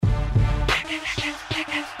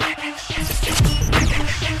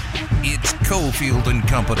It's Cofield and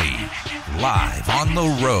Company, live on the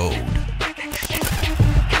road.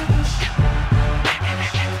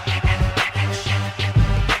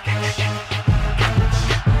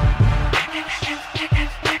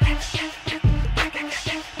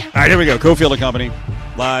 All right, here we go. Cofield and Company,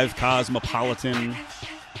 live Cosmopolitan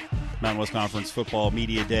Mountain West Conference Football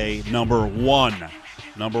Media Day, number one.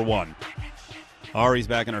 Ari's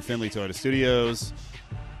back in our Findlay Toyota Studios.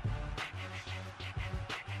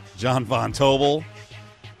 John Von Tobel,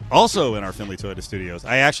 also in our Findlay Toyota Studios.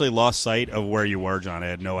 I actually lost sight of where you were, John. I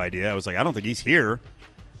had no idea. I was like, I don't think he's here.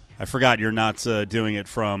 I forgot you're not doing it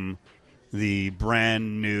from the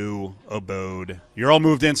brand new abode. You're all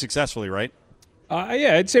moved in successfully, right?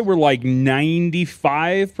 Yeah, I'd say we're like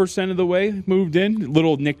 95% of the way moved in.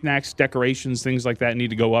 Little knickknacks, decorations, things like that need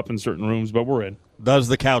to go up in certain rooms, but we're in. Does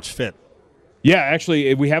the couch fit? Yeah,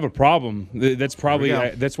 actually, we have a problem. That's probably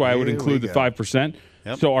that's why I would include the 5%.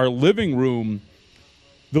 Yep. So our living room,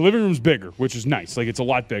 the living room's bigger, which is nice. Like, it's a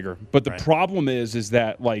lot bigger. But the problem is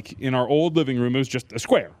that, like, in our old living room, it was just a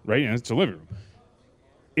square, right? And it's a living room.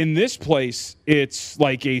 In this place, it's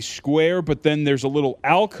like a square, but then there's a little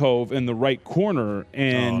alcove in the right corner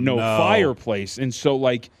and no fireplace. And so,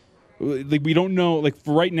 like we don't know. Like,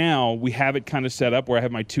 for right now, we have it kind of set up where I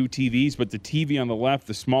have my two TVs, but the TV on the left,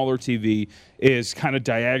 the smaller TV, is kind of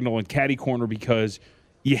diagonal and catty corner because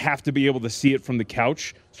you have to be able to see it from the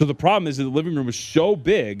couch. So the problem is that the living room is so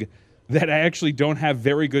big that I actually don't have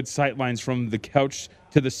very good sight lines from the couch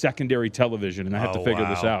to the secondary television, and I have to figure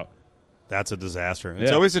this out. That's a disaster.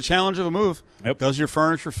 It's always a challenge of a move. Yep. Does your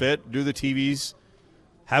furniture fit? Do the TVs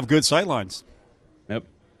have good sight lines? Yep.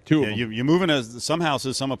 Two of them. You move into some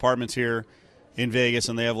houses, some apartments here in Vegas,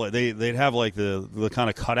 and they have like they'd have like the kind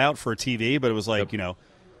of cutout for a TV, but it was like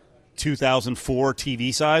 2004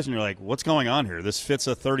 TV size, and you're like, what's going on here? This fits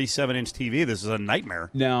a 37-inch TV. This is a nightmare.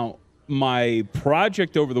 Now, my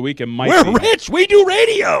project over the weekend might We're rich. We do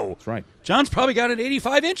radio. That's right. John's probably got an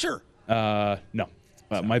 85-incher. No.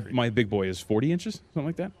 My big boy is 40 inches, something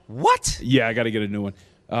like that. What? Yeah, I got to get a new one.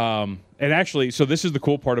 And actually, so this is the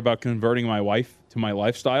cool part about converting my wife to my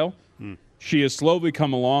lifestyle. She has slowly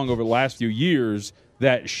come along over the last few years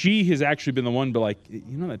that she has actually been the one to be like,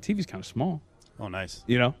 that TV's kind of small. Oh, nice.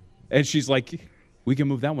 And she's like, we can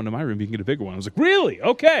move that one to my room. You can get a bigger one. I was like, really?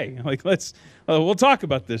 Okay. Like, we'll talk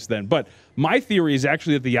about this then. But my theory is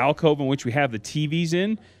actually that the alcove in which we have the TVs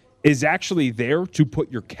in is actually there to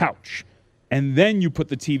put your couch. And then you put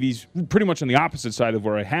the TVs pretty much on the opposite side of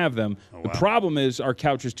where I have them. Oh, wow. The problem is our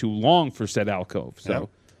couch is too long for said alcove. So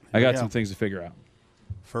I got some things to figure out.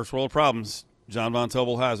 First world problems. John Von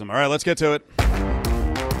Tobel has them. All right, let's get to it.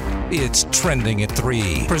 It's Trending at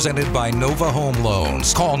 3, presented by Nova Home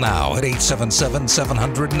Loans. Call now at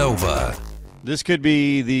 877-700-NOVA. This could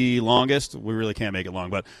be the longest. We really can't make it long,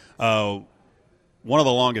 but one of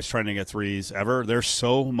the longest Trending at 3s ever. There's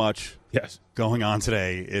so much going on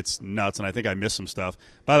today. It's nuts, and I think I missed some stuff.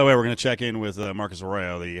 By the way, we're going to check in with Marcus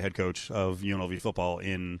Arroyo, the head coach of UNLV football,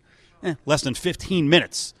 in less than 15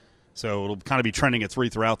 minutes. So it'll kind of be Trending at 3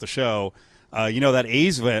 throughout the show. That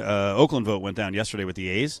A's Oakland vote went down yesterday with the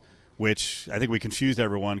A's, which I think we confused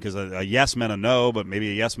everyone because a yes meant a no, but maybe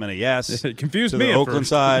a yes meant a yes. It confused to me the at Oakland first.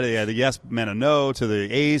 side. Yeah, the yes meant a no to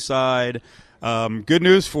the A's side. Good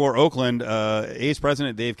news for Oakland. A's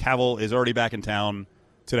president Dave Kaval is already back in town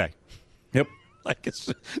today. Yep. Like as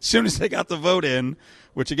soon as they got the vote in,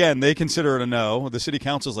 which again they consider it a no, the city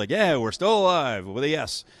council's like, yeah, we're still alive with a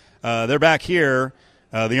yes. They're back here.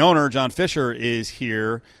 The owner, John Fisher, is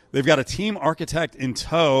here. They've got a team architect in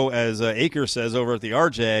tow, as Aker says over at the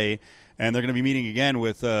RJ, and they're going to be meeting again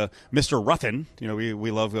with Mr. Ruffin.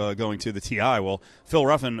 We love going to the TI. Well, Phil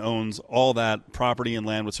Ruffin owns all that property and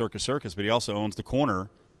land with Circus Circus, but he also owns the corner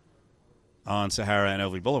on Sahara and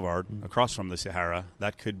Elvey Boulevard across from the Sahara.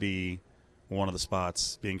 That could be one of the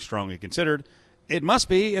spots being strongly considered. It must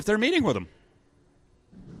be if they're meeting with him.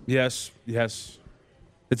 Yes.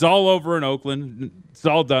 It's all over in Oakland. It's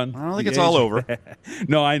all done. I don't think it's all over.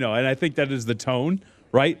 No, I know. And I think that is the tone,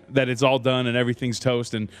 right? That it's all done and everything's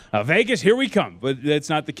toast. And Vegas, here we come. But that's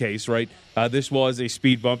not the case, right? This was a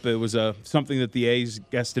speed bump. It was something that the A's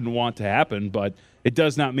guests didn't want to happen, but it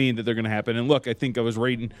does not mean that they're going to happen. And look, I think I was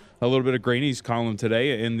reading a little bit of Graney's column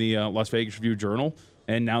today in the Las Vegas Review-Journal,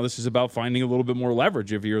 and now this is about finding a little bit more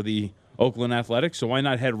leverage if you're the Oakland Athletics. So why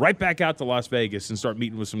not head right back out to Las Vegas and start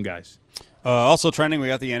meeting with some guys? Also trending, we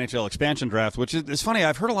got the NHL expansion draft, which is funny.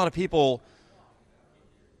 I've heard a lot of people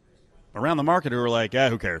around the market who are like,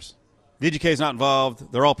 who cares? VGK's not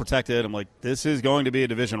involved. They're all protected. I'm like, this is going to be a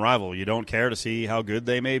division rival. You don't care to see how good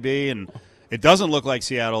they may be. And It doesn't look like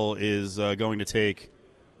Seattle is going to take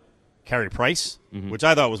Carey Price, which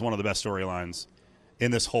I thought was one of the best storylines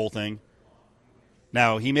in this whole thing.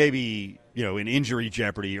 Now, he may be, in injury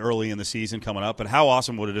jeopardy early in the season coming up, but how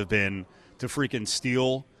awesome would it have been to freaking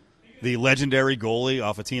steal the legendary goalie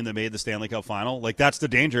off a team that made the Stanley Cup final? Like, that's the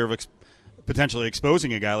danger of potentially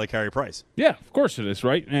exposing a guy like Carey Price. Yeah, of course it is,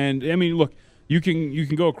 right? And, I mean, look, you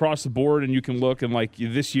can go across the board and you can look, and, like,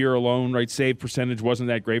 this year alone, right, save percentage wasn't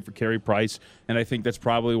that great for Carey Price, and I think that's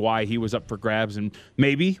probably why he was up for grabs and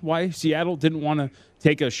maybe why Seattle didn't want to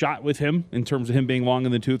take a shot with him in terms of him being long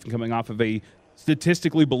in the tooth and coming off of a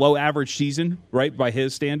statistically below average season, right, by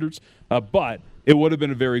his standards. But it would have been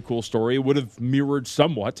a very cool story. It would have mirrored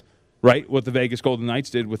somewhat, right, what the Vegas Golden Knights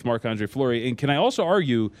did with Marc-Andre Fleury. And can I also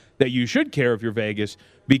argue that you should care if you're Vegas,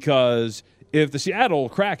 because if the Seattle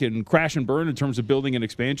Kraken crash and burn in terms of building an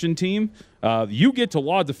expansion team, you get to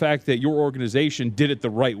laud the fact that your organization did it the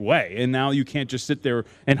right way. And now you can't just sit there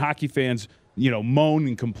and hockey fans moan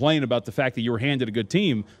and complain about the fact that you were handed a good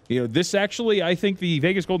team. This actually, I think the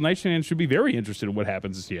Vegas Golden Knights fans should be very interested in what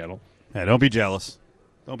happens in Seattle. Yeah, don't be jealous.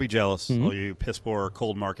 Don't be jealous, all you piss-poor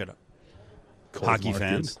cold market hockey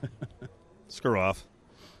fans. Screw off.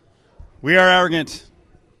 We are arrogant.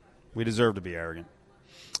 We deserve to be arrogant.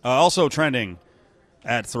 Also trending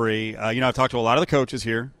at 3, I've talked to a lot of the coaches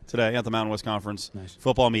here today at the Mountain West Conference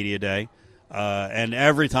Football Media Day, and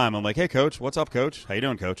every time I'm like, hey, Coach, what's up, Coach? How you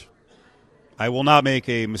doing, Coach? I will not make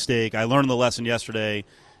a mistake. I learned the lesson yesterday.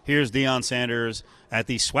 Here's Deion Sanders at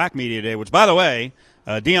the SWAC Media Day, which, by the way,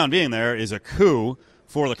 Deion being there is a coup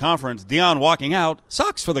for the conference. Deion walking out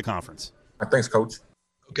sucks for the conference. Thanks, Coach.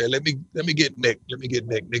 Okay, let me get Nick.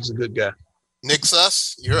 Nick's a good guy. Nick's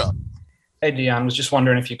us. You're up. Hey, Deion, was just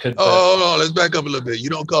wondering if you could. Hold on. Let's back up a little bit. You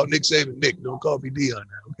don't call Nick Saban Nick. Don't call me Deion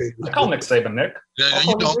now. Okay. I call Nick Saban Nick.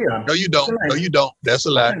 You don't. No, you don't. No, you don't. That's a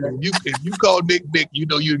lie. If you call Nick Nick,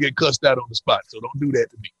 you get cussed out on the spot. So don't do that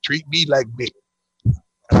to me. Treat me like Nick.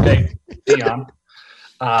 Okay, Deion.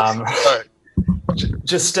 All right.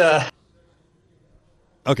 Just. Okay,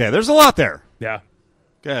 there's a lot there. Yeah.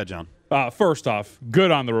 Go ahead, John. First off, good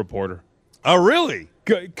on the reporter. Oh, really?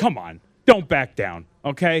 Good. Come on. Don't back down,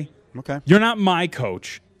 okay? Okay. You're not my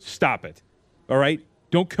coach. Stop it. All right?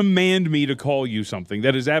 Don't command me to call you something.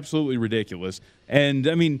 That is absolutely ridiculous. And,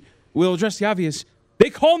 I mean, we'll address the obvious. They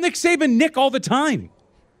call Nick Saban Nick all the time.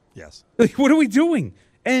 Yes. Like, what are we doing?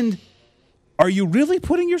 And are you really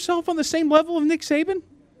putting yourself on the same level of Nick Saban?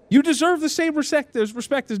 You deserve the same respect as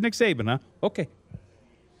Nick Saban, huh? Okay.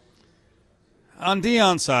 On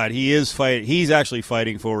Deion's side, he's actually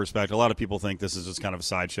fighting for respect. A lot of people think this is just kind of a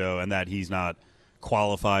sideshow and that he's not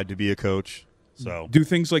qualified to be a coach. So do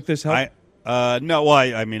things like this help? No. Well,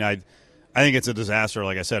 I think it's a disaster,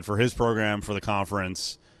 like I said, for his program, for the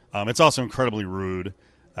conference. It's also incredibly rude.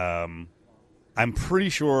 I'm pretty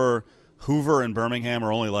sure Hoover and Birmingham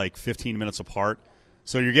are only like 15 minutes apart.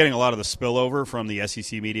 So you're getting a lot of the spillover from the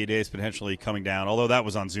SEC Media Days potentially coming down, although that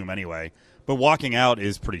was on Zoom anyway. But walking out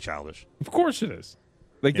is pretty childish. Of course it is.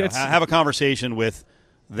 Like, have a conversation with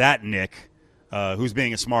that Nick, who's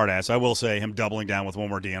being a smartass. I will say him doubling down with one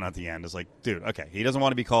more Deion at the end is like, dude, okay, he doesn't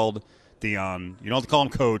want to be called Deion. You don't have to call him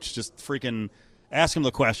coach. Just freaking ask him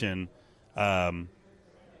the question.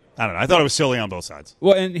 I don't know. I thought it was silly on both sides.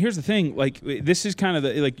 Well, and here's the thing. Like, this is kind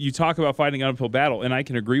of you talk about fighting an uphill battle, and I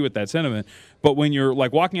can agree with that sentiment. But when you're,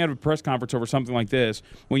 like, walking out of a press conference over something like this,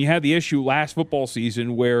 when you had the issue last football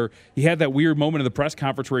season where he had that weird moment in the press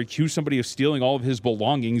conference where he accused somebody of stealing all of his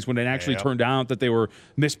belongings when it actually turned out that they were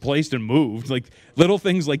misplaced and moved. Like, little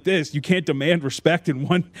things like this, you can't demand respect on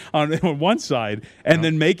one side and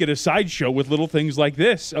then make it a sideshow with little things like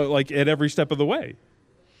this, like at every step of the way.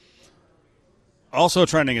 Also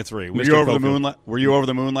trending at 3. Were you over the moon? Were you over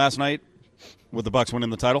the moon last night with the Bucs winning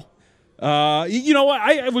the title? You know what?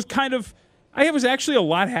 I was actually a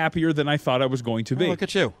lot happier than I thought I was going to be. Oh, look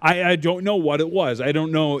at you. I don't know what it was. I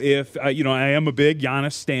don't know if I am a big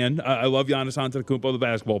Giannis stan. I love Giannis Antetokounmpo, the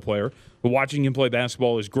basketball player. But watching him play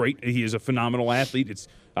basketball is great. He is a phenomenal athlete.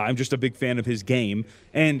 I'm just a big fan of his game,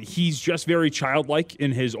 and he's just very childlike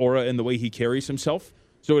in his aura and the way he carries himself.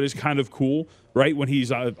 So it is kind of cool, right, when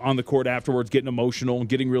he's on the court afterwards getting emotional and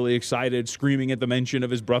getting really excited, screaming at the mention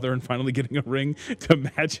of his brother and finally getting a ring to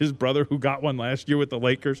match his brother who got one last year with the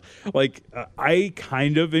Lakers. Like, I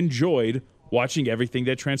kind of enjoyed watching everything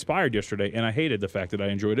that transpired yesterday, and I hated the fact that I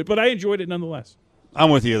enjoyed it, but I enjoyed it nonetheless.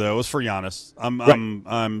 I'm with you, though. It was for Giannis.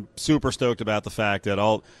 I'm super stoked about the fact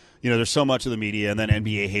that there's so much of the media and then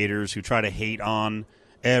NBA haters who try to hate on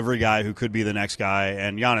every guy who could be the next guy,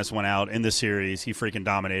 and Giannis went out in this series. He freaking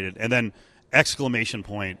dominated. And then exclamation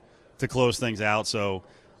point to close things out. So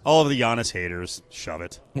all of the Giannis haters, shove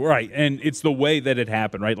it. Right, and it's the way that it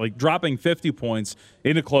happened, right? Like dropping 50 points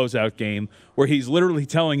in a closeout game where he's literally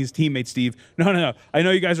telling his teammate, Steve, no, I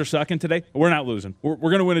know you guys are sucking today. We're not losing. We're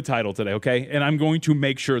going to win a title today, okay? And I'm going to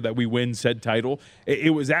make sure that we win said title.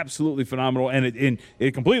 It was absolutely phenomenal, and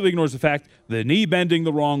it completely ignores the fact the knee bending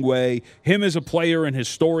the wrong way, him as a player and his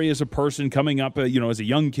story as a person coming up, as a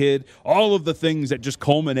young kid, all of the things that just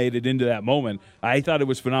culminated into that moment. I thought it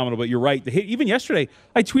was phenomenal, but you're right. Even yesterday,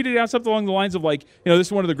 I tweeted out something along the lines of this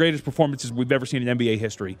is one of the greatest performances we've ever seen in NBA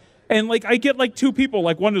history. And I get two people,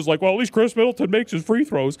 one is well, at least Chris Middleton makes his free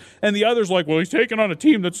throws, and the other's well, he's taking on a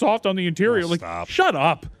team that's soft on the interior. Stop. Shut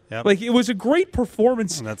up. Yep. It was a great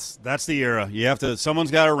performance. And that's the era.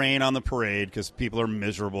 Someone's got to rain on the parade because people are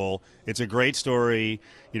miserable. It's a great story,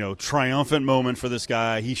 triumphant moment for this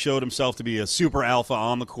guy. He showed himself to be a super alpha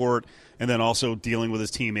on the court, and then also dealing with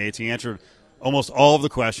his teammates. He answered almost all of the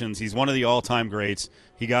questions. He's one of the all-time greats.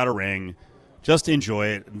 He got a ring. Just enjoy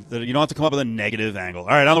it. You don't have to come up with a negative angle. All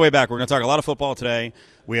right, on the way back, we're going to talk a lot of football today.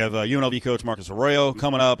 We have UNLV coach Marcus Arroyo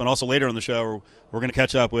coming up, and also later in the show, we're going to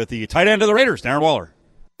catch up with the tight end of the Raiders, Darren Waller.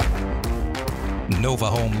 Nova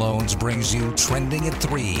Home Loans brings you Trending at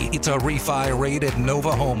 3. It's a refi rate at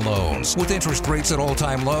Nova Home Loans. With interest rates at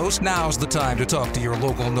all-time lows, now's the time to talk to your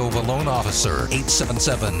local Nova loan officer.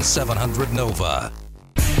 877-700-NOVA.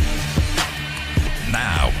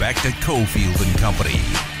 Now, back to Cofield and Company.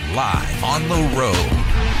 Live on the road.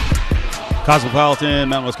 Cosmopolitan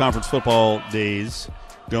Mountain West Conference football days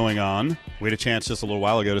going on. We had a chance just a little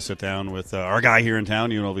while ago to sit down with our guy here in town,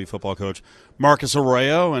 UNLV football coach Marcus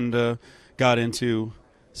Arroyo, and got into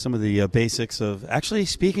some of the basics of actually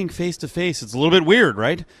speaking face-to-face. It's a little bit weird,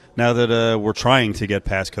 right? Now that we're trying to get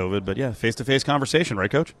past COVID, but yeah, face-to-face conversation,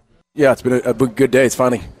 right, Coach? Yeah, it's been a good day. It's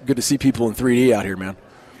finally good to see people in 3D out here, man.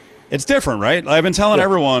 It's different, right? I've been telling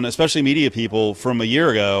everyone, especially media people, from a year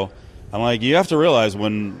ago, I'm like, you have to realize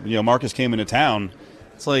when Marcus came into town,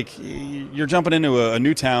 it's like you're jumping into a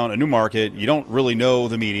new town, a new market. You don't really know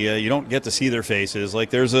the media. You don't get to see their faces.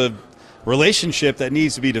 There's a relationship that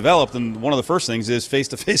needs to be developed, and one of the first things is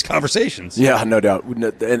face-to-face conversations. Yeah, no doubt.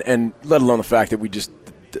 And let alone the fact that we just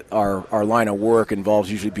our line of work involves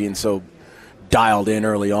usually being so dialed in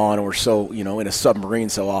early on, or so in a submarine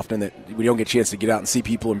so often that we don't get a chance to get out and see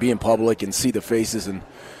people and be in public and see the faces and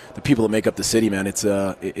the people that make up the city, man. It's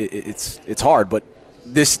hard, but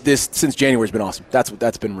this since January has been awesome.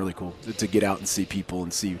 That's been really cool to get out and see people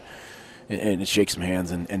and see and shake some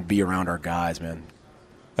hands and be around our guys, man.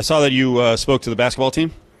 I saw that you spoke to the basketball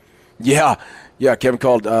team. Yeah. Kevin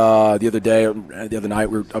called the other night.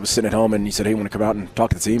 I was sitting at home and he said, "Hey, you want to come out and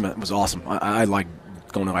talk to the team?" It was awesome. I like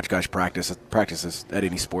going to watch guys practice. Practice at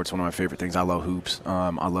any sport's one of my favorite things. I love hoops.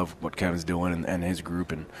 I love what Kevin's doing and his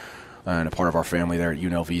group and a part of our family there at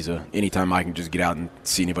UNLV. Anytime I can just get out and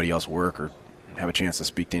see anybody else work or have a chance to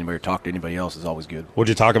speak to anybody or talk to anybody else is always good. What'd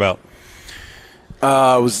you talk about?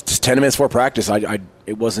 It was just 10 minutes before practice.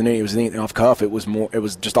 It wasn't anything off cuff. It was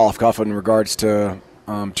just off cuff in regards to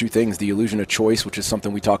two things: the illusion of choice, which is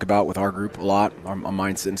something we talk about with our group a lot, our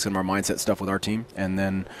mindset and some of our mindset stuff with our team, and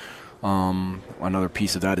then another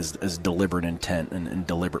piece of that is deliberate intent and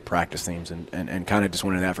deliberate practice themes, and kind of just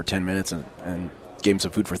went into that for 10 minutes and gave them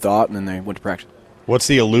some food for thought, and then they went to practice. What's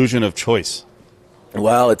the illusion of choice?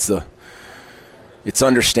 Well, it's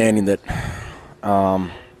understanding that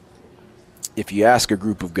if you ask a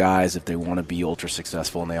group of guys if they want to be ultra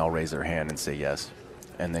successful and they all raise their hand and say yes,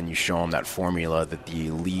 and then you show them that formula that the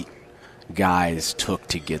elite guys took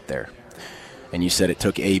to get there, and you said it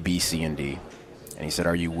took A, B, C, and D, and he said,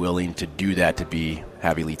 are you willing to do that to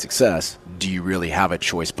have elite success? Do you really have a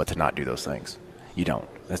choice but to not do those things? You don't.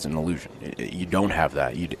 That's an illusion. You don't have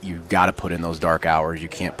that. You've got to put in those dark hours. You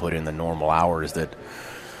can't put in the normal hours that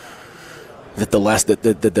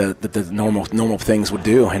the normal things would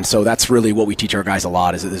do. And so that's really what we teach our guys a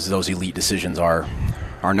lot is those elite decisions are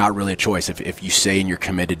not really a choice if you say and you're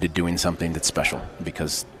committed to doing something that's special,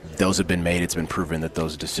 because those have been made. It's been proven that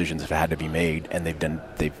those decisions have had to be made, and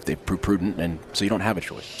they've proved prudent, and so you don't have a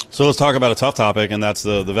choice. So let's talk about a tough topic, and that's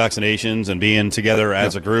the vaccinations and being together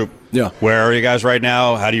as a group. Yeah. Where are you guys right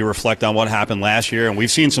now? How do you reflect on what happened last year? And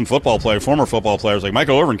we've seen some former football players, like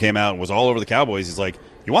Michael Irvin came out and was all over the Cowboys. He's like,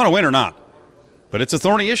 you want to win or not? But it's a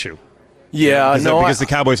thorny issue. Yeah, because the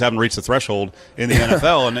Cowboys haven't reached the threshold in the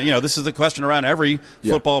NFL, and this is the question around every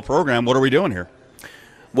football program. What are we doing here?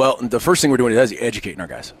 Well, the first thing we're doing is educating our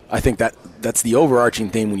guys. I think that's the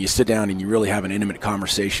overarching theme when you sit down and you really have an intimate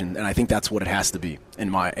conversation, and I think that's what it has to be,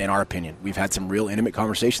 in our opinion. We've had some real intimate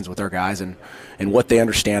conversations with our guys and what they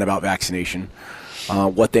understand about vaccination,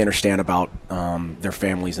 what they understand about their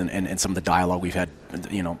families, and some of the dialogue we've had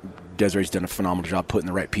Desiree's done a phenomenal job putting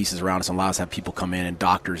the right pieces around us and allows us to have people come in and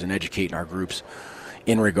doctors and educate in our groups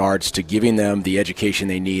in regards to giving them the education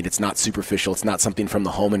they need. It's not superficial. It's not something from the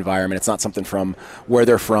home environment. It's not something from where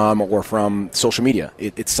they're from or from social media.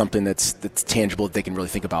 It's something that's tangible that they can really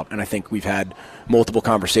think about. And I think we've had multiple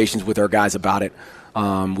conversations with our guys about it.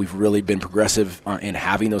 We've really been progressive in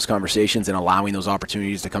having those conversations and allowing those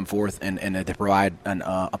opportunities to come forth and to provide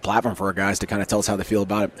a platform for our guys to kind of tell us how they feel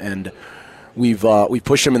about it. And we've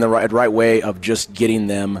pushed them in the right way of just getting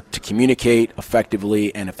them to communicate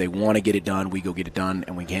effectively, and if they want to get it done, we go get it done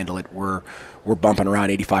and we handle it. We're bumping around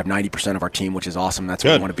 85-90% of our team, which is awesome. That's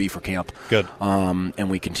where we want to be for camp. Good. And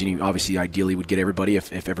we continue. Obviously, ideally, would get everybody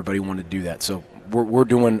if everybody wanted to do that. So we're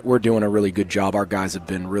doing a really good job. Our guys have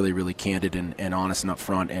been really, really candid and honest and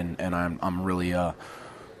upfront, and I'm really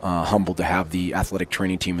humbled to have the athletic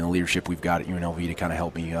training team and the leadership we've got at UNLV to kind of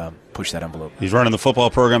help me push that envelope. He's running the football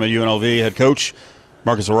program at UNLV. Head coach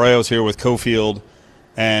Marcus Arroyo is here with Cofield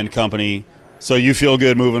and company. So you feel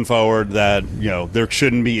good moving forward that there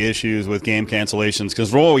shouldn't be issues with game cancellations,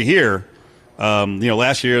 because from what we hear,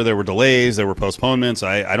 last year there were delays, there were postponements.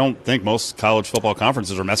 I don't think most college football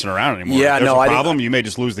conferences are messing around anymore. Yeah, if there's a problem, you may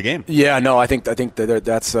just lose the game. Yeah, no, I think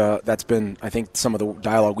that's been some of the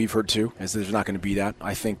dialogue we've heard too, is there's not going to be that.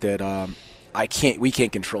 I think that we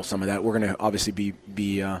can't control some of that. We're going to obviously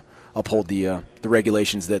be uphold the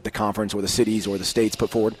regulations that the conference or the cities or the states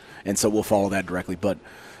put forward, and so we'll follow that directly. But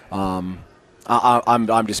I'm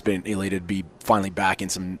just been elated to be finally back in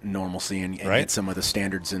some normalcy and right. get some of the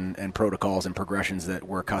standards and protocols and progressions that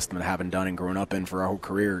we're accustomed to having done and grown up in for our whole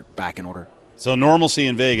career back in order. So normalcy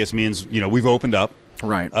in Vegas means we've opened up.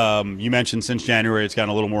 Right. You mentioned since January it's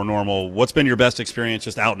gotten a little more normal. What's been your best experience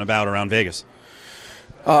just out and about around Vegas?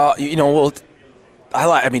 Just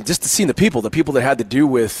to see the people that had to do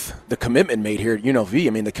with the commitment made here at UNLV. I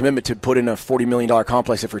mean, the commitment to put in a $40 million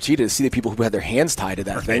complex at Fertitta, to see the people who had their hands tied to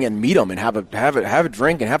that thing and meet them and have a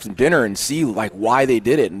drink and have some dinner and see why they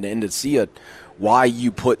did it, and to see why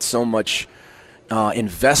you put so much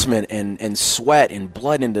investment and sweat and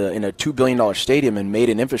blood in a $2 billion stadium and made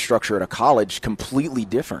an infrastructure at a college completely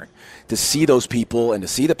different. To see those people and to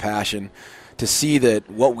see the passion, to see that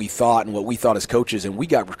what we thought as coaches, and we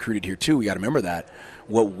got recruited here too. We got to remember that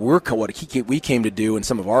what we came to do, and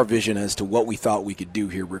some of our vision as to what we thought we could do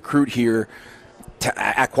here: recruit here,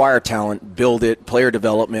 acquire talent, build it, player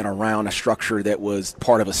development around a structure that was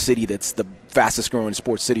part of a city that's the fastest growing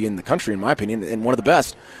sports city in the country, in my opinion, and one of the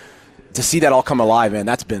best. To see that all come alive, man,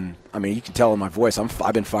 that's been. I mean, you can tell in my voice,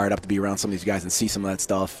 I've been fired up to be around some of these guys and see some of that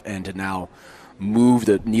stuff, and to now move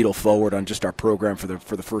the needle forward on just our program for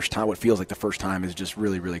the first time. What feels like the first time is just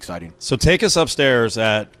really, really exciting. So take us upstairs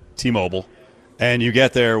at T-Mobile, and you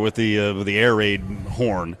get there with the air raid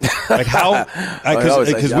horn. Like how?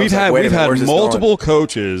 Because we've had multiple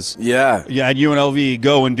coaches, at UNLV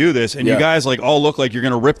go and do this, and you guys all look like you're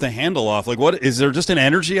going to rip the handle off. Like, what is there? Just an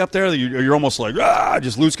energy up there that you're almost like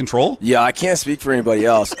just lose control? Yeah, I can't speak for anybody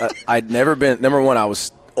else. I'd never been. Number one, I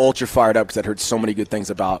was ultra fired up because I'd heard so many good things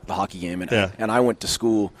about the hockey game, and I went to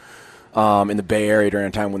school in the Bay Area during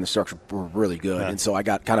a time when the structure were really good, and so I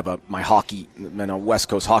got kind of a West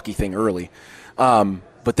Coast hockey thing early.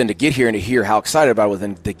 But then to get here and to hear how excited about it was,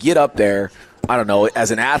 and to get up there, I don't know,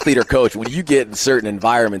 as an athlete or coach, when you get in certain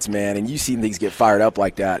environments, man, and you see things get fired up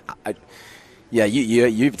like that, you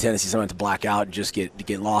have a tendency sometimes to black out and just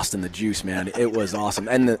get lost in the juice, man. It was awesome,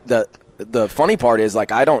 and the funny part is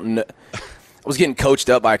I don't know. I was getting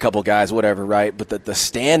coached up by a couple guys, whatever, right? But the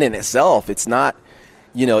stand in itself, it's not,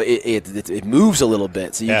 it moves a little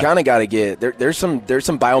bit. So you kind of got to get there's some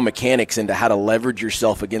biomechanics into how to leverage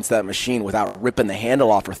yourself against that machine without ripping the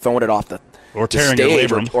handle off or throwing it off the tearing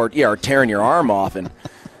stage your labrum. or tearing your arm off. And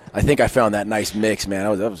I think I found that nice mix,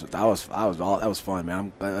 man. That was fun,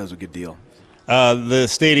 man. That was a good deal. The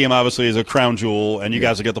stadium obviously is a crown jewel, and you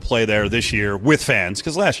guys will get to play there this year with fans,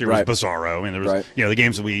 because last year was bizarro. I mean, there was the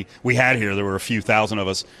games that we had here, there were a few thousand of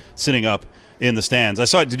us sitting up in the stands.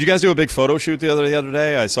 Did you guys do a big photo shoot the other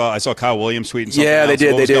day? I saw Kyle Williams tweeting something. Yeah, they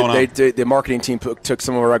else. did. The marketing team took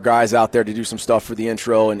some of our guys out there to do some stuff for the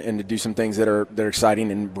intro and to do some things that are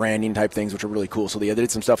exciting and branding type things, which are really cool. So they did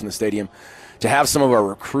some stuff in the stadium. To have some of our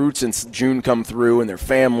recruits in June come through and their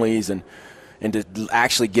families and to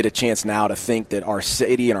actually get a chance now to think that our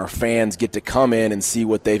city and our fans get to come in and see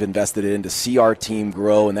what they've invested in, to see our team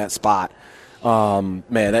grow in that spot,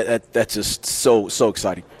 man, that's just so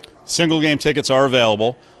exciting. Single game tickets are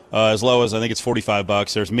available as low as I think it's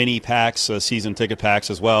 $45. There's mini packs, season ticket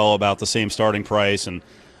packs as well, about the same starting price, and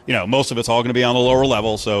most of it's all going to be on the lower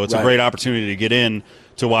level, so it's a great opportunity to get in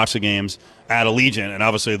to watch the games at Allegiant. And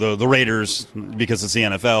obviously the Raiders, because it's the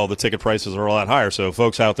NFL, the ticket prices are a lot higher. So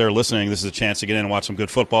folks out there listening, this is a chance to get in and watch some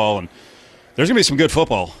good football. And there's going to be some good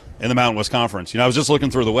football in the Mountain West Conference. I was just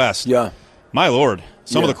looking through the West. Yeah. My Lord,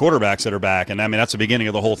 some of the quarterbacks that are back, and I mean that's the beginning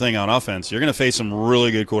of the whole thing on offense. You're going to face some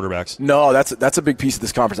really good quarterbacks. No, that's a big piece of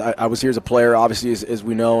this conference. I was here as a player, obviously, as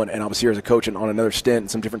we know, and I was here as a coach on another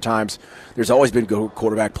stint some different times. There's always been good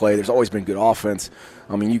quarterback play. There's always been good offense.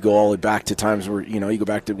 I mean, you go all the way back to times where, you go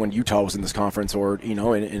back to when Utah was in this conference, or,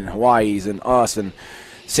 in Hawaii's and us and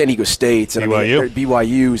San Diego State's and BYU.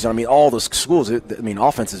 BYU's. I mean, all those schools.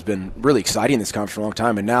 Offense has been really exciting in this conference for a long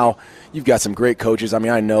time, and now you've got some great coaches. I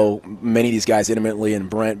mean, I know many of these guys intimately, and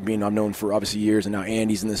Brent, I've known for obviously years, and now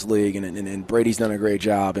Andy's in this league, and Brady's done a great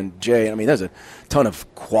job, and Jay. I mean, there's a ton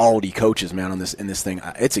of quality coaches, man, in this thing.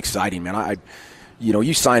 It's exciting, man.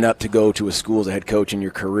 You sign up to go to a school as a head coach in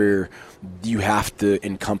your career, you have to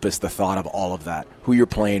encompass the thought of all of that: who you're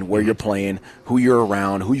playing, where you're playing, who you're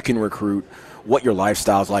around, who you can recruit, what your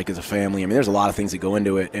lifestyle's like as a family. I mean, there's a lot of things that go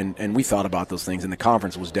into it, and we thought about those things, and the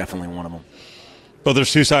conference was definitely one of them. But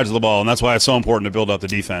there's two sides of the ball, and that's why it's so important to build up the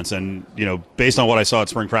defense. And, based on what I saw at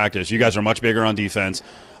spring practice, you guys are much bigger on defense.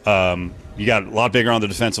 You got a lot bigger on the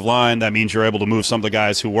defensive line. That means you're able to move some of the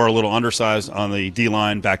guys who were a little undersized on the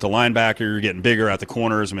D-line back to linebacker. You're getting bigger at the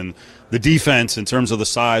corners. I mean, the defense in terms of the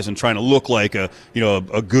size and trying to look like a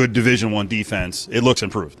good Division I defense, it looks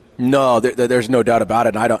improved. No, there's no doubt about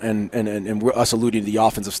it. And we're us alluding to the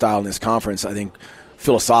offensive style in this conference, I think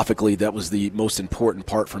philosophically that was the most important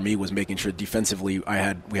part for me, was making sure defensively we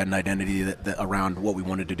had an identity that around what we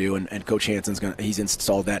wanted to do. And Coach Hanson's he's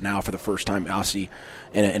installed that now for the first time, obviously,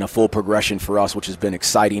 in a full progression for us, which has been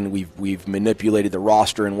exciting. We've manipulated the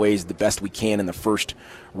roster in ways the best we can in the first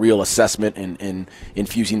real assessment, and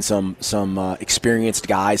infusing some experienced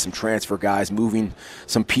guys, some transfer guys, moving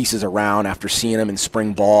some pieces around after seeing them in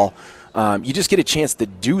spring ball. You just get a chance to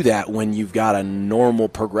do that when you've got a normal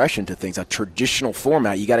progression to things, a traditional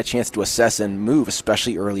format. You got a chance to assess and move,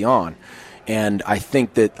 especially early on. And I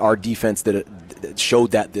think that our defense that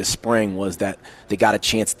showed that this spring was that they got a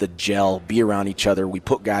chance to gel, be around each other. We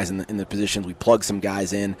put guys in the positions, we plug some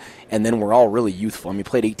guys in, and then we're all really youthful. I mean, we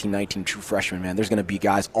played 18, 19 true freshmen, man. There's going to be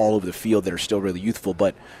guys all over the field that are still really youthful,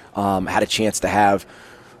 but had a chance to have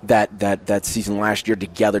that season last year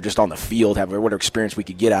together just on the field, have whatever experience we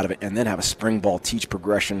could get out of it, and then have a spring ball teach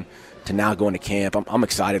progression to now go into camp. I'm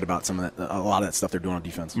excited about a lot of that stuff they're doing on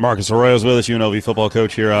defense. Marcus Arroyo's with us, UNLV football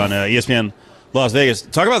coach here on ESPN Las Vegas.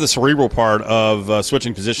 Talk about the cerebral part of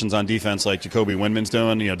switching positions on defense like Jacoby Windman's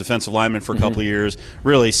doing, defensive lineman for a couple of years.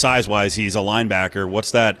 Really, size-wise, he's a linebacker. What's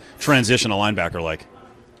that transition to linebacker like?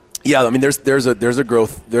 Yeah, I mean, there's a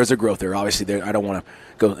growth there. Obviously, I don't want to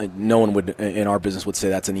go. No one would in our business would say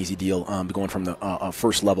that's an easy deal, going from a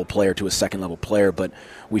first level player to a second level player. But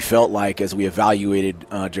we felt like as we evaluated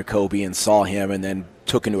Jacoby and saw him, and then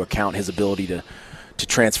took into account his ability to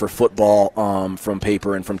transfer football from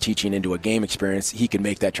paper and from teaching into a game experience, he could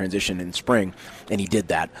make that transition in spring, and he did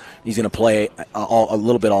that. He's going to play a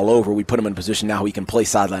little bit all over. We put him in a position now he can play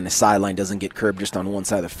sideline to sideline, doesn't get curbed just on one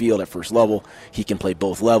side of the field at first level. He can play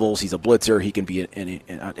both levels. He's a blitzer. He can be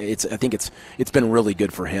I think it's been really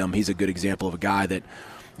good for him. He's a good example of a guy that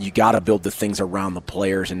you got to build the things around the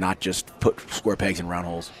players and not just put square pegs in round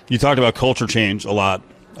holes. You talked about culture change a lot.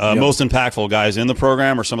 Yep. Most impactful guys in the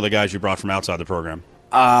program, or some of the guys you brought from outside the program?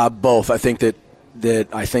 Both. I think that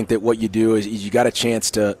what you do is you got a chance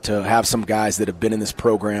to have some guys that have been in this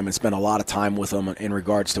program and spent a lot of time with them in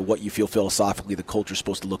regards to what you feel philosophically the culture is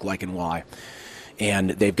supposed to look like and why.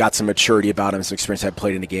 And they've got some maturity about them, some experience have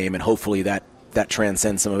played in the game, and hopefully that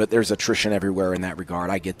transcends some of it. There's attrition everywhere in that regard.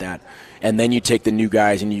 I get that. And then you take the new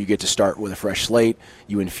guys and you get to start with a fresh slate.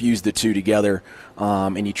 You infuse the two together,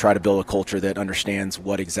 and you try to build a culture that understands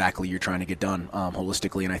what exactly you're trying to get done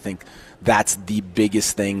holistically. And I think that's the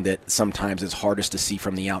biggest thing that sometimes is hardest to see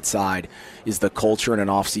from the outside is the culture in an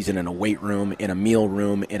offseason, in a weight room, in a meal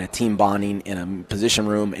room, in a team bonding, in a position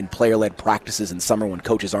room, in player-led practices in summer when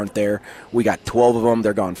coaches aren't there. We got 12 of them.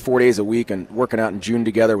 They're gone 4 days a week and working out in June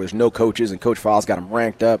together with no coaches, and Coach Files got them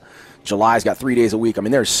ranked up. July's got 3 days a week. I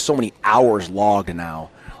mean, there's so many hours logged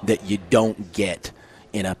now that you don't get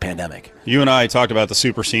in a pandemic. You and I talked about the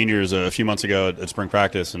super seniors a few months ago at spring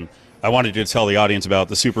practice, and I wanted you to tell the audience about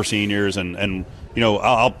the super seniors and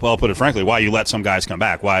I'll put it frankly, why you let some guys come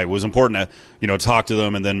back, why it was important to, talk to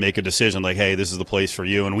them and then make a decision like, hey, this is the place for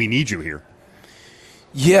you and we need you here.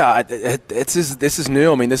 Yeah, this is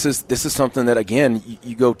new. I mean, this is something that, again,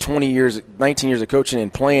 you go 20 years, 19 years of coaching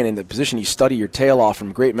and playing in the position, you study your tail off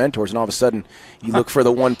from great mentors, and all of a sudden you look for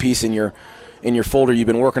the one piece in your in your folder you've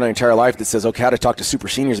been working on your entire life that says, okay, how to talk to super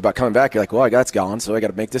seniors about coming back. You're like, well, that's gone, so I got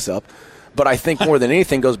to make this up. But I think more than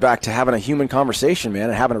anything goes back to having a human conversation, man,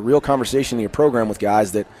 and having a real conversation in your program with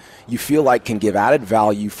guys that you feel like can give added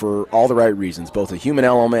value for all the right reasons, both a human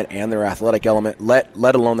element and their athletic element, let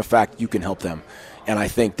alone the fact you can help them. And I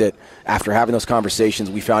think that after having those conversations,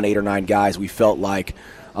 we found 8 or 9 guys we felt like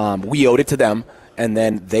we owed it to them. And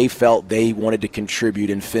then they felt they wanted to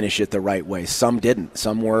contribute and finish it the right way. Some didn't.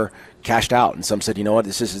 Some were cashed out, and some said, you know what,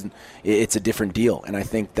 it's a different deal. And I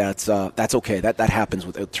think that's okay. That happens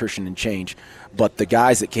with attrition and change. But the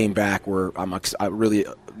guys that came back I'm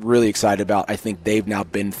really excited about. I think they've now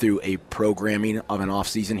been through a programming of an off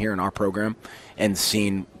season here in our program and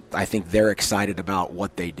seen. I think they're excited about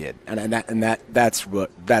what they did, and that's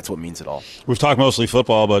what means it all. We've talked mostly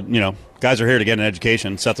football, but guys are here to get an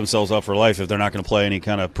education, set themselves up for life if they're not going to play any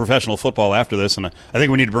kind of professional football after this. And I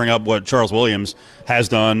think we need to bring up what Charles Williams has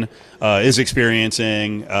done, is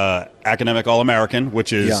experiencing academic All-American,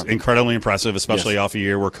 which is incredibly impressive, especially off a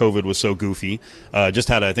year where COVID was so goofy. Just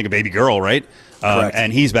had, I think, a baby girl, right?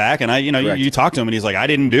 And he's back, and you talk to him, and he's like, I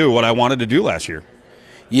didn't do what I wanted to do last year.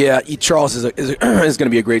 Yeah, Charles is going to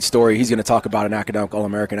be a great story. He's going to talk about an academic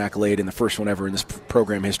All-American accolade and the first one ever in this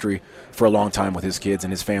program history for a long time with his kids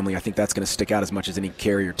and his family. I think that's going to stick out as much as any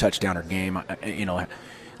carry or touchdown or game.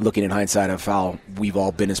 Looking in hindsight of how we've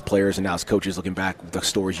all been as players and now as coaches, looking back, the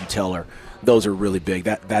stories you tell those are really big.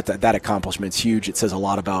 That accomplishment's huge. It says a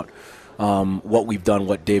lot about what we've done,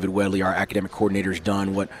 what David Wedley, our academic coordinator, has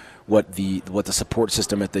done, what the support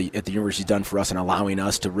system at the university has done for us and allowing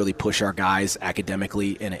us to really push our guys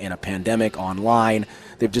academically in a pandemic online.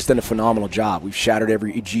 They've just done a phenomenal job. We've shattered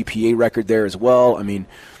every GPA record there as well. I mean,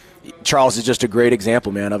 Charles is just a great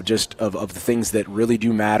example, man, of the things that really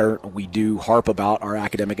do matter. We do harp about our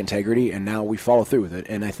academic integrity, and now we follow through with it.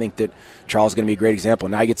 And I think that Charles is going to be a great example.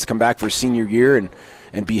 Now he gets to come back for his senior year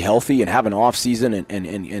and be healthy and have an off season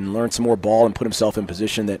and learn some more ball and put himself in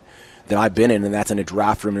position that I've been in, and that's in a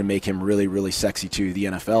draft room to make him really, really sexy to the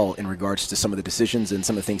NFL in regards to some of the decisions and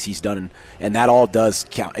some of the things he's done. And that all does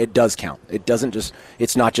count. It does count.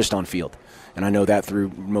 It's not just on field. And I know that through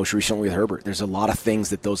most recently with Herbert. There's a lot of things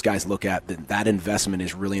that those guys look at. That investment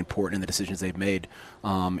is really important in the decisions they've made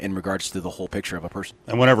in regards to the whole picture of a person.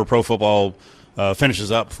 And whenever pro football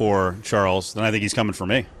finishes up for Charles, then I think he's coming for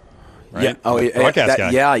me. Right? Yeah. Oh, broadcast guy.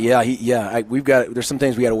 Yeah. There's some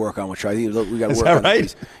things we got to work on with Charlie. We got to work on.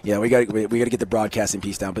 Right? Yeah, we got to get the broadcasting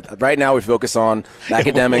piece down. But right now we focus on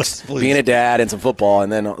academics, being a dad, and some football,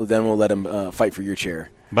 and then we'll let him fight for your chair.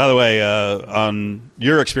 By the way, on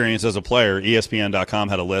your experience as a player, ESPN.com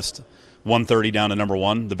had a list. 130 down to number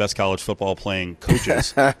 1, the best college football playing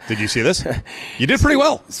coaches. Did you see this? You did pretty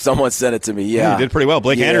well. Someone sent it to me. Yeah, you did pretty well.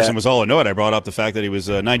 Blake Anderson was all I know. I brought up the fact that he was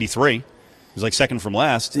 93. He was like second from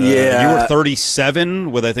last. You were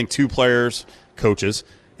 37 with, I think, 2 players, coaches,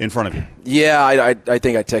 in front of you. Yeah, I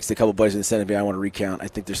think I texted a couple buddies and sent me. I want to recount. I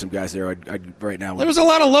think there's some guys there. Right now. There was a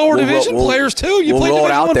lot of lower division players too. You played roll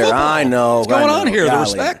it out there. Football. I know. What's going on here? The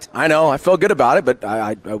respect. I know. I felt good about it, but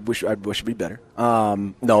I wish it'd be better.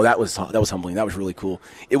 No, that was humbling. That was really cool.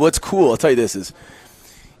 What's cool, I'll tell you this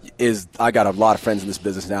is I got a lot of friends in this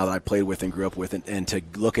business now that I played with and grew up with, and to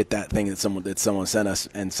look at that thing that someone sent us,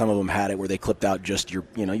 and some of them had it where they clipped out just your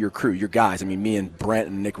crew, your guys. I mean, me and Brent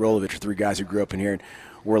and Nick Rolovich are 3 guys who grew up in here, and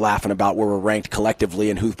we're laughing about where we're ranked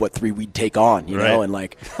collectively and what 3 we'd take on, you know, and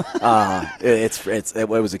like, it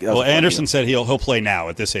was. Well, Anderson said he'll play now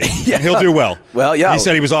at this age. Yeah. And he'll do well. Well, yeah. He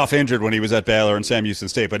said he was off injured when he was at Baylor and Sam Houston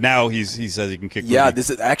State, but now he says he can kick. Yeah,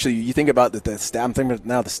 this is actually, you think about the staff. I'm thinking about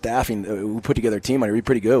now the staffing. We put together a team. It'd be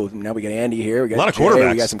pretty good. Now we got Andy here. We got a lot of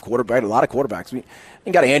quarterbacks. We got some quarterbacks. A lot of quarterbacks. We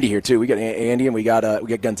got Andy here too. We got Andy, and we got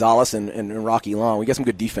Gonzalez and Rocky Long. We got some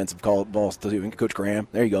good defensive balls too. Coach Graham.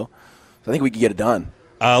 There you go. So I think we could get it done.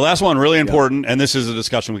 Last one, really important, and this is a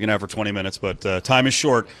discussion we can have for 20 minutes, but time is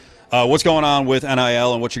short. What's going on with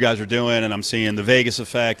NIL and what you guys are doing? And I'm seeing the Vegas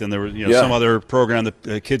effect, and there was some other program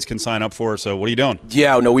that kids can sign up for. So what are you doing?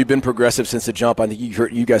 Yeah, no, we've been progressive since the jump. I think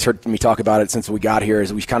you guys heard me talk about it since we got here.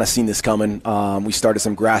 We've kind of seen this coming. We started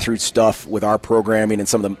some grassroots stuff with our programming and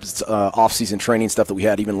some of the off-season training stuff that we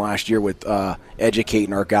had even last year with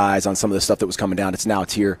educating our guys on some of the stuff that was coming down.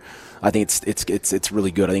 It's here. I think it's really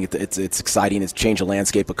good. I think it's exciting. It's changed the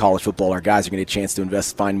landscape of college football. Our guys are going to get a chance to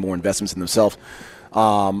find more investments in themselves.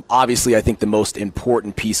 Obviously, I think the most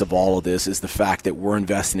important piece of all of this is the fact that we're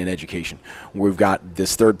investing in education. We've got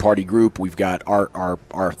this third-party group. We've got our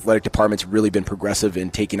athletic department's really been progressive in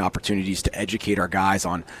taking opportunities to educate our guys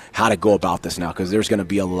on how to go about this now, because there's going to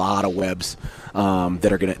be a lot of webs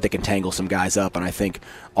that can tangle some guys up. And I think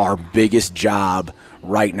our biggest job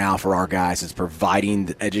right now for our guys is providing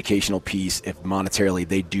the educational piece if monetarily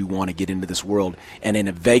they do want to get into this world. And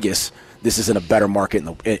in Vegas, this isn't a better market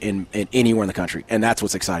in anywhere in the country. And that's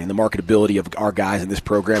what's exciting. The marketability of our guys in this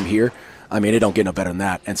program here, I mean, it don't get no better than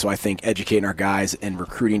that. And so I think educating our guys and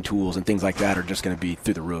recruiting tools and things like that are just going to be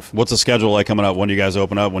through the roof. What's the schedule like coming up? When do you guys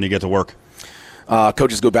open up? When do you get to work?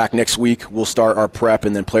 Coaches go back next week. We'll start our prep,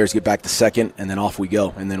 and then players get back the second, and then off we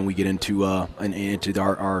go. And then we get into our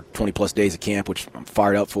 20-plus days of camp, which I'm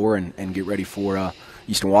fired up for, and get ready for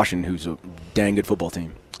Eastern Washington, who's a dang good football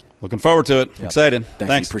team. Looking forward to it. Yep. Excited.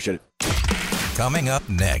 Thanks. Appreciate it. Coming up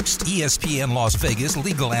next, ESPN Las Vegas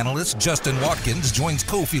legal analyst Justin Watkins joins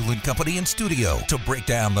Cofield and Company in studio to break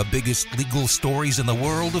down the biggest legal stories in the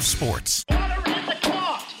world of sports.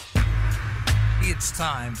 It's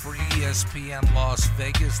time for ESPN Las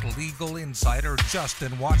Vegas legal insider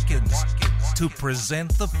Justin Watkins to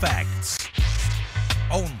present the facts.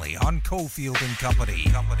 Only on Cofield and Company.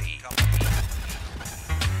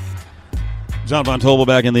 John Von Tobel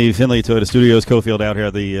back in the Findlay Toyota Studios. Cofield out here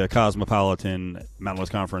at the Cosmopolitan Mountain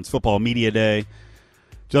West Conference Football Media Day.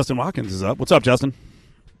 Justin Watkins is up. What's up, Justin?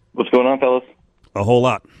 What's going on, fellas? A whole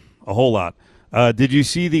lot. Did you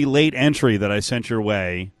see the late entry that I sent your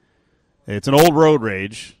way? It's an old road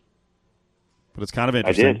rage, but it's kind of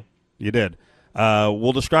interesting. I did. You did.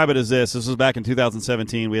 We'll describe it as this. This was back in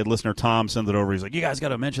 2017. We had listener Tom send it over. He's like, you guys got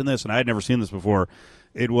to mention this, and I had never seen this before.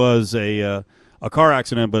 It was a car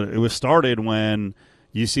accident, but it was started when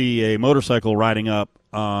you see a motorcycle riding up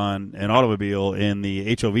on an automobile in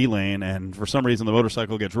the HOV lane, and for some reason the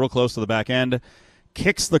motorcycle gets real close to the back end,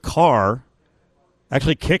 kicks the car.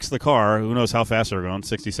 Who knows how fast they're going,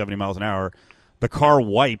 60, 70 miles an hour. The car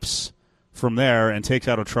wipes from there and takes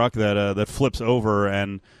out a truck that flips over,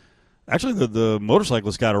 and actually the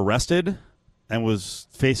motorcyclist got arrested and was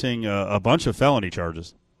facing a bunch of felony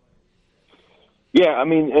charges. Yeah, I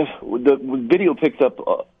mean, the video picks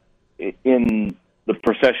up in the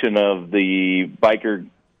procession of the biker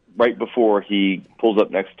right before he pulls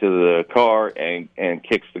up next to the car and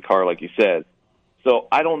kicks the car, like you said. So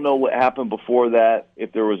I don't know what happened before that,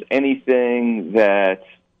 if there was anything that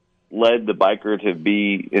led the biker to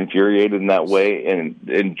be infuriated in that way,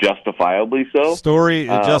 and justifiably so.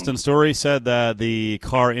 Justin Story said that the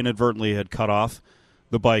car inadvertently had cut off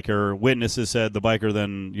the biker. Witnesses said the biker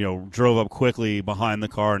then, drove up quickly behind the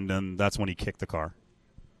car, and then that's when he kicked the car.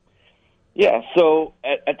 Yeah, so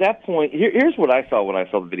at that point, here's what I saw when I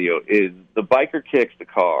saw the video, is the biker kicks the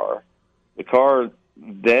car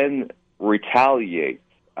then retaliates.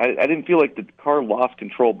 I didn't feel like the car lost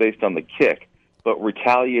control based on the kick, but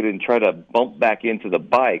retaliated and tried to bump back into the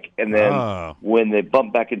bike, and then when they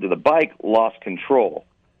bumped back into the bike, lost control.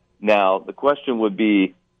 Now, the question would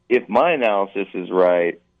be, if my analysis is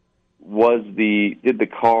right, did the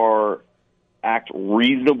car act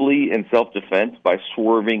reasonably in self-defense by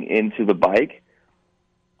swerving into the bike?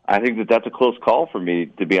 I think that's a close call for me,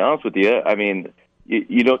 to be honest with you. I mean,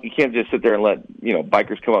 you can't just sit there and let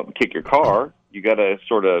bikers come up and kick your car. You got to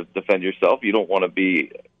sort of defend yourself. You don't want to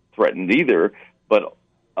be threatened either, but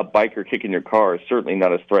a biker kicking your car is certainly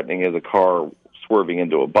not as threatening as a car swerving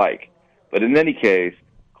into a bike. But in any case,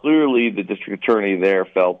 clearly the district attorney there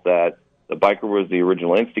felt that the biker was the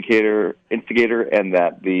original instigator, and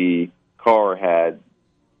that the car had,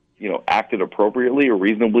 acted appropriately or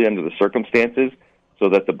reasonably under the circumstances, so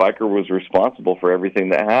that the biker was responsible for everything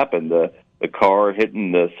that happened. The car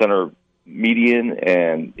hitting the center median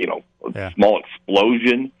and, a small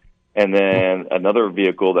explosion, and then another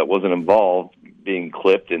vehicle that wasn't involved being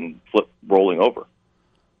clipped and rolling over.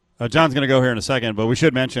 John's going to go here in a second, but we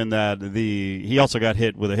should mention that he also got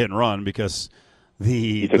hit with a hit and run because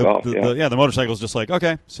the motorcycle's just like,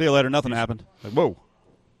 okay, see you later, nothing happened. Like, whoa.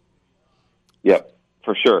 Yep,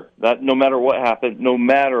 for sure. That no matter what happened, no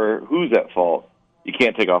matter who's at fault, you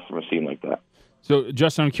can't take off from a scene like that. So,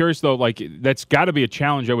 Justin, I'm curious, though, that's got to be a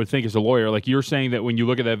challenge, I would think, as a lawyer. Like, you're saying that when you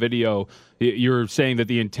look at that video, you're saying that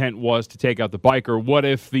the intent was to take out the biker. What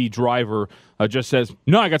if the driver just says,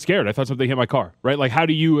 no, I got scared. I thought something hit my car, right? Like, how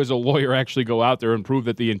do you, as a lawyer, actually go out there and prove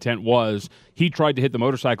that the intent was he tried to hit the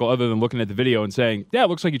motorcycle other than looking at the video and saying, yeah, it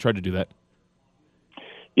looks like he tried to do that?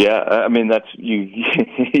 Yeah, I mean, that's you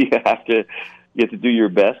have to do your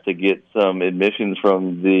best to get some admissions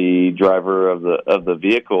from the driver of the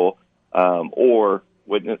vehicle. Or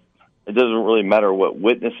witness. It doesn't really matter what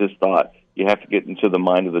witnesses thought. You have to get into the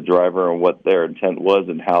mind of the driver and what their intent was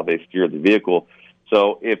and how they steered the vehicle.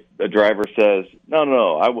 So if a driver says,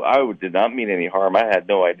 no, I did not mean any harm, I had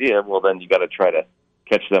no idea, well, then you got to try to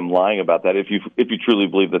catch them lying about that if you truly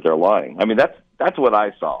believe that they're lying. I mean, that's what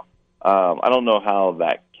I saw. I don't know how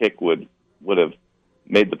that kick would have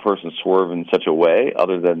made the person swerve in such a way,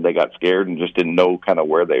 other than they got scared and just didn't know kind of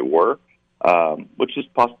where they were, which is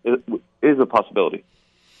a possibility.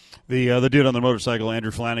 The dude on the motorcycle,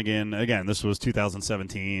 Andrew Flanagan, again, this was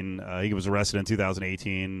 2017. He was arrested in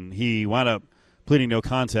 2018. He wound up pleading no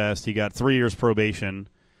contest. He got 3 years probation,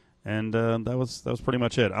 and that was pretty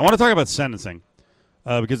much it. I want to talk about sentencing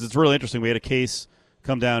because it's really interesting. We had a case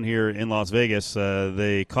come down here in Las Vegas.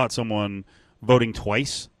 They caught someone voting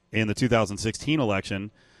twice in the 2016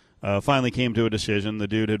 election. Finally came to a decision. The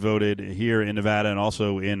dude had voted here in Nevada and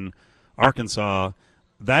also in Arkansas.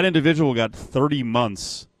 That individual got 30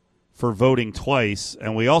 months for voting twice,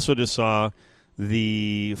 and we also just saw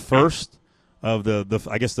the first of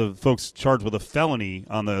the folks charged with a felony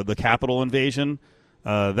on the Capitol invasion.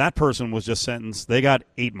 That person was just sentenced. They got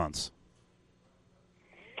 8 months.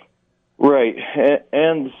 Right,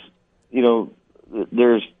 and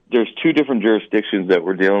there's two different jurisdictions that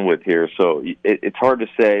we're dealing with here, so it's hard to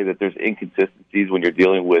say that there's inconsistencies when you're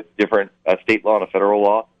dealing with different state law and a federal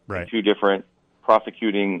law, right. Two different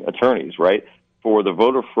prosecuting attorneys, right? For the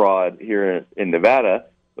voter fraud here in Nevada,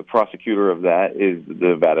 the prosecutor of that is the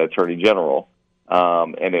Nevada Attorney General.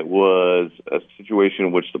 And it was a situation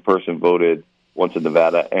in which the person voted once in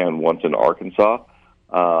Nevada and once in Arkansas.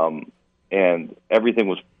 And everything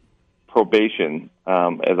was probation,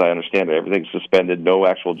 as I understand it. Everything's suspended, no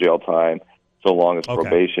actual jail time, so long as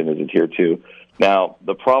probation is adhered to. Now,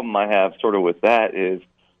 the problem I have sort of with that is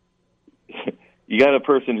you got a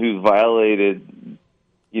person who's violated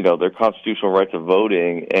their constitutional right to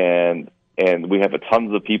voting, and we have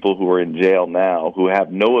tons of people who are in jail now who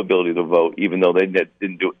have no ability to vote, even though they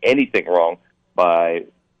didn't do anything wrong by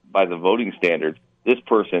the voting standards. This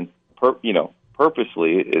person,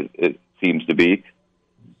 purposely, it seems to be,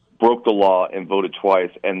 broke the law and voted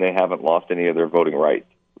twice, and they haven't lost any of their voting rights,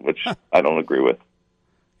 which I don't agree with.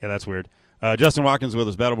 Yeah, that's weird. Justin Watkins with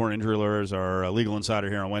us, Battleborn Injury Lawyers, our legal insider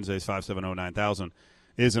here on Wednesdays, 570-9000.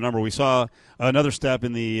 Is the number. We saw another step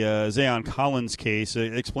in the Zayon Collins case.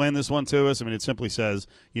 Explain this one to us. I mean, it simply says,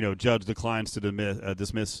 judge declines to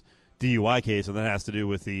dismiss DUI case, and that has to do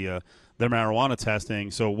with their marijuana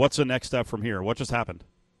testing. So what's the next step from here? What just happened?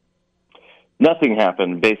 Nothing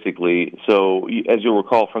happened, basically. So as you'll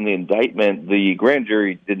recall from the indictment, the grand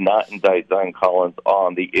jury did not indict Zayon Collins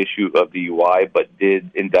on the issue of DUI, but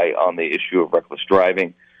did indict on the issue of reckless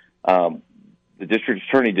driving. The district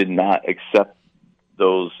attorney did not accept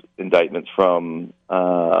those indictments from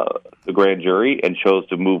the grand jury and chose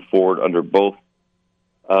to move forward under both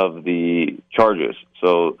of the charges.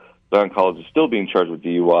 So Zayon Collins is still being charged with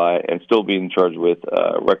DUI and still being charged with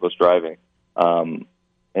reckless driving.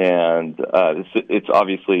 It's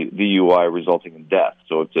obviously DUI resulting in death,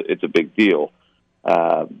 so it's a big deal.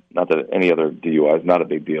 Not that any other DUI is not a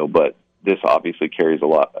big deal, but this obviously carries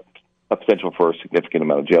a potential for a significant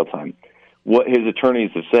amount of jail time. What his attorneys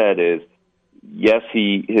have said is, yes,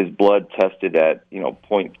 his blood tested at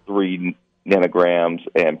 0.3 nanograms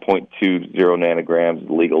and 0.20 nanograms is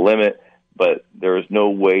the legal limit, but there is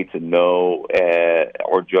no way to know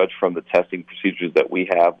or judge from the testing procedures that we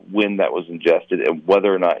have when that was ingested and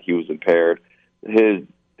whether or not he was impaired. His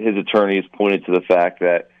attorneys pointed to the fact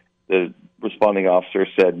that the responding officer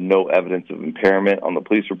said no evidence of impairment on the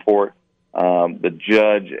police report. The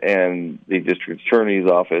judge and the district attorney's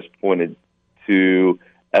office pointed to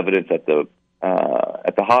evidence at the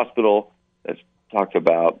hospital that's talked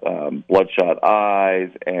about bloodshot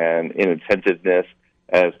eyes and inattentiveness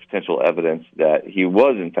as potential evidence that he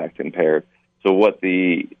was in fact impaired. So what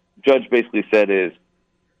the judge basically said is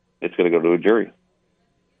it's going to go to a jury.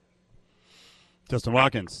 Justin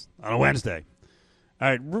Watkins on a Wednesday. All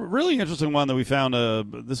right, really interesting one that we found.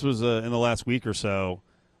 This was in the last week or so,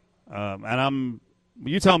 and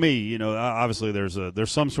you tell me. Obviously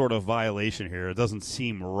there's some sort of violation here. It doesn't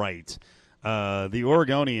seem right. The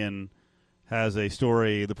Oregonian has a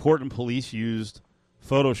story. The Portland police used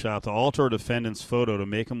Photoshop to alter a defendant's photo to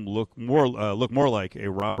make him look more like a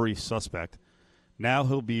robbery suspect. Now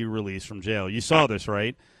he'll be released from jail. You saw this,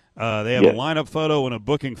 right? They have a lineup photo and a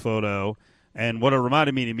booking photo, and what it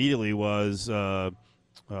reminded me immediately was the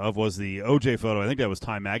OJ photo. I think that was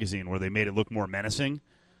Time Magazine, where they made it look more menacing.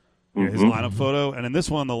 His lineup photo, and in this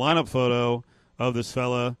one, the lineup photo of this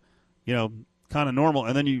fella, kind of normal.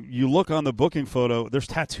 And then you look on the booking photo, there's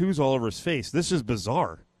tattoos all over his face. This is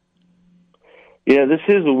bizarre. Yeah, this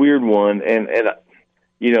is a weird one. And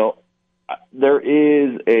there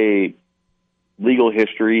is a legal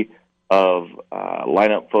history of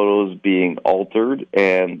lineup photos being altered,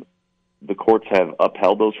 and the courts have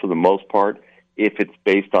upheld those for the most part if it's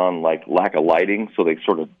based on lack of lighting, so they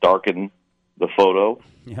sort of darken the photo.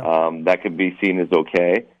 Yeah. That could be seen as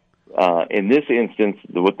okay. in this instance,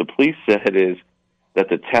 what the police said is that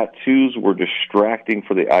the tattoos were distracting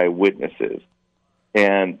for the eyewitnesses.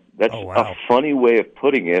 And that's a funny way of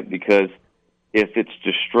putting it, because if it's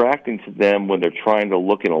distracting to them when they're trying to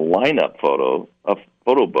look in a lineup photo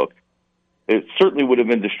book, it certainly would have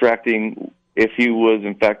been distracting if he was,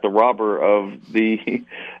 in fact, the robber of the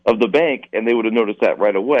bank, and they would have noticed that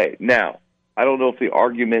right away. Now, I don't know if the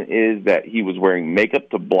argument is that he was wearing makeup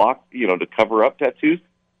to block, to cover up tattoos.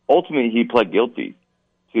 Ultimately, he pled guilty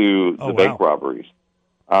to the bank robberies.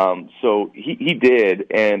 So he did,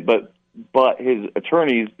 but his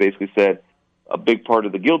attorneys basically said a big part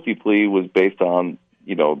of the guilty plea was based on,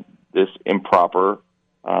 this improper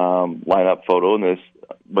lineup photo and this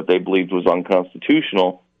what they believed was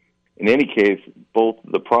unconstitutional. In any case, both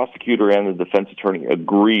the prosecutor and the defense attorney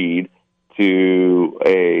agreed to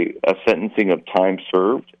a sentencing of time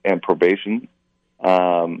served and probation.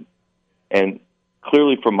 And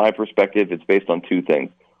clearly, from my perspective, it's based on two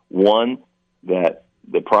things. One, that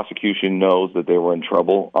the prosecution knows that they were in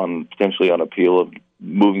trouble potentially on appeal of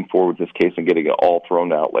moving forward with this case and getting it all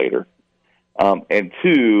thrown out later. And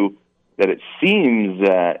two, that it seems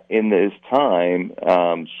that in this time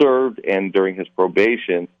served and during his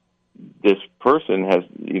probation, this person has,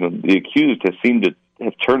 the accused has seemed to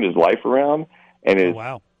have turned his life around and is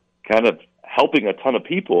kind of helping a ton of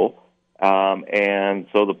people. And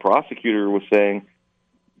so the prosecutor was saying,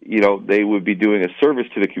 they would be doing a service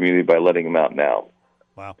to the community by letting him out now.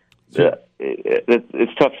 Wow.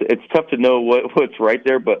 It's tough. It's tough to know what's right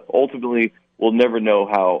there, but ultimately we'll never know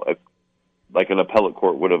how an appellate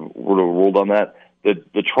court would have ruled on that.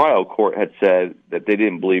 The trial court had said that they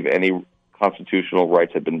didn't believe any constitutional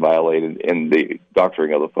rights had been violated in the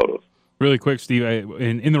doctoring of the photos. Really quick, Steve,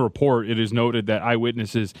 in the report, it is noted that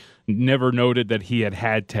eyewitnesses never noted that he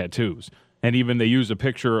had tattoos. And even they use a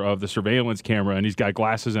picture of the surveillance camera, and he's got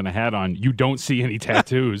glasses and a hat on. You don't see any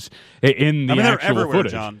tattoos in the they're actual everywhere,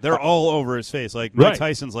 footage. John. They're all over his face. Like Mike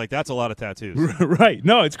Tyson's that's a lot of tattoos. Right.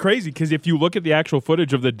 No, it's crazy because if you look at the actual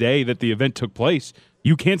footage of the day that the event took place,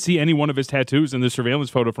 you can't see any one of his tattoos in the surveillance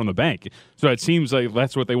photo from the bank. So it seems like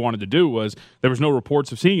that's what they wanted to do was there was no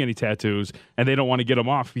reports of seeing any tattoos, and they don't want to get him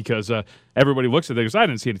off because everybody looks at it and goes, I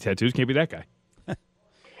didn't see any tattoos. Can't be that guy.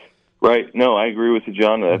 Right. No, I agree with you,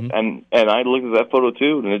 John. And I looked at that photo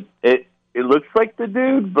too, and it looks like the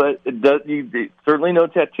dude, but certainly no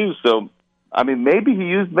tattoos. So, I mean, maybe he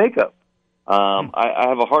used makeup. I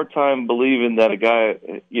have a hard time believing that a guy,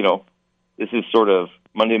 this is sort of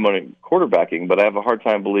Monday morning quarterbacking, but I have a hard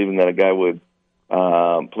time believing that a guy would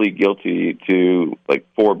plead guilty to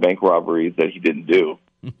 4 bank robberies that he didn't do.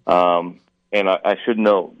 And I should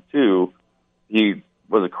note too, he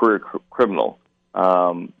was a career criminal.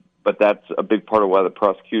 But that's a big part of why the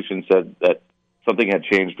prosecution said that something had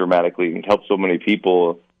changed dramatically and helped so many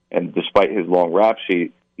people. And despite his long rap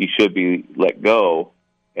sheet, he should be let go.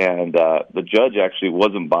 And the judge actually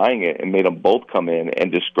wasn't buying it and made them both come in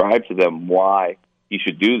and describe to them why he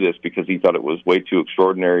should do this, because he thought it was way too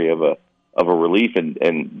extraordinary of a relief,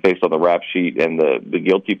 and based on the rap sheet and the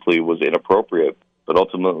guilty plea was inappropriate, but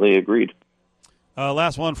ultimately agreed.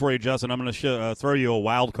 Last one for you, Justin. I'm going to throw you a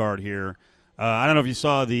wild card here. I don't know if you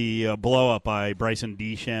saw the blow-up by Bryson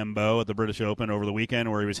DeChambeau at the British Open over the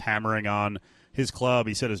weekend where he was hammering on his club.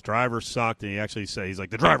 He said his driver sucked, and he actually said, he's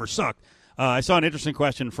like, the driver sucked. I saw an interesting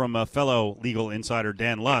question from a fellow legal insider,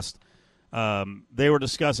 Dan Lust. They were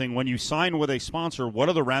discussing, when you sign with a sponsor, what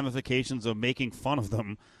are the ramifications of making fun of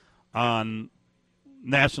them on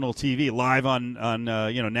national TV, live on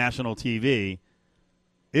national TV?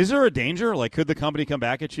 Is there a danger? Could the company come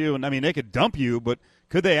back at you? And, I mean, they could dump you, but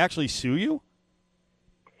could they actually sue you?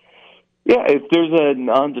 Yeah, if there's a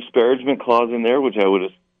non-disparagement clause in there, which I would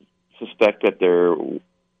suspect that there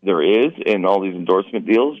is in all these endorsement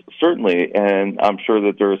deals, certainly, and I'm sure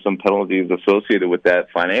that there are some penalties associated with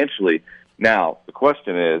that financially. Now, the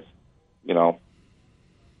question is,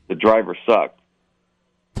 the driver sucked.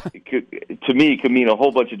 To me, it could mean a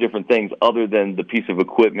whole bunch of different things other than the piece of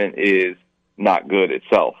equipment is not good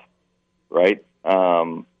itself, right?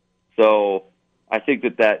 So I think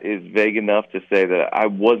that is vague enough to say that I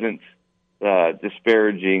wasn't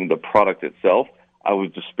disparaging the product itself. I was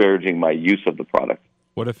disparaging my use of the product.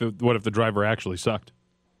 What if the driver actually sucked?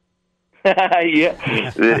 Yeah,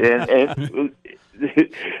 and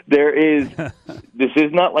this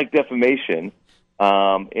is not like defamation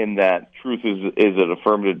in that truth is an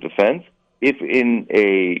affirmative defense. If in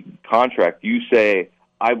a contract you say,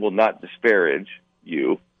 I will not disparage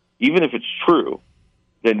you, even if it's true,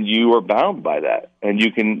 then you are bound by that. And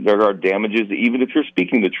there are damages, even if you're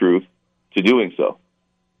speaking the truth, to doing so.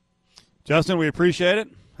 Justin, we appreciate it.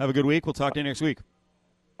 Have a good week. We'll talk to you next week.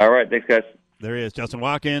 All right. Thanks, guys. There he is, Justin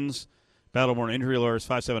Watkins. Battleborn Injury Lawyers,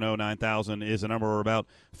 570-9000 is the number. We're about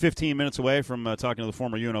 15 minutes away from talking to the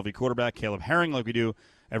former UNLV quarterback, Caleb Herring, like we do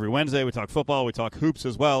every Wednesday. We talk football, we talk hoops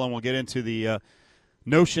as well, and we'll get into the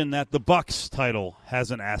notion that the Bucks title has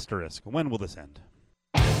an asterisk. When will this end?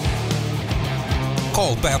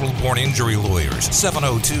 Call Battleborn Injury Lawyers,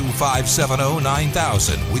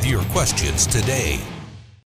 702-570-9000 with your questions today.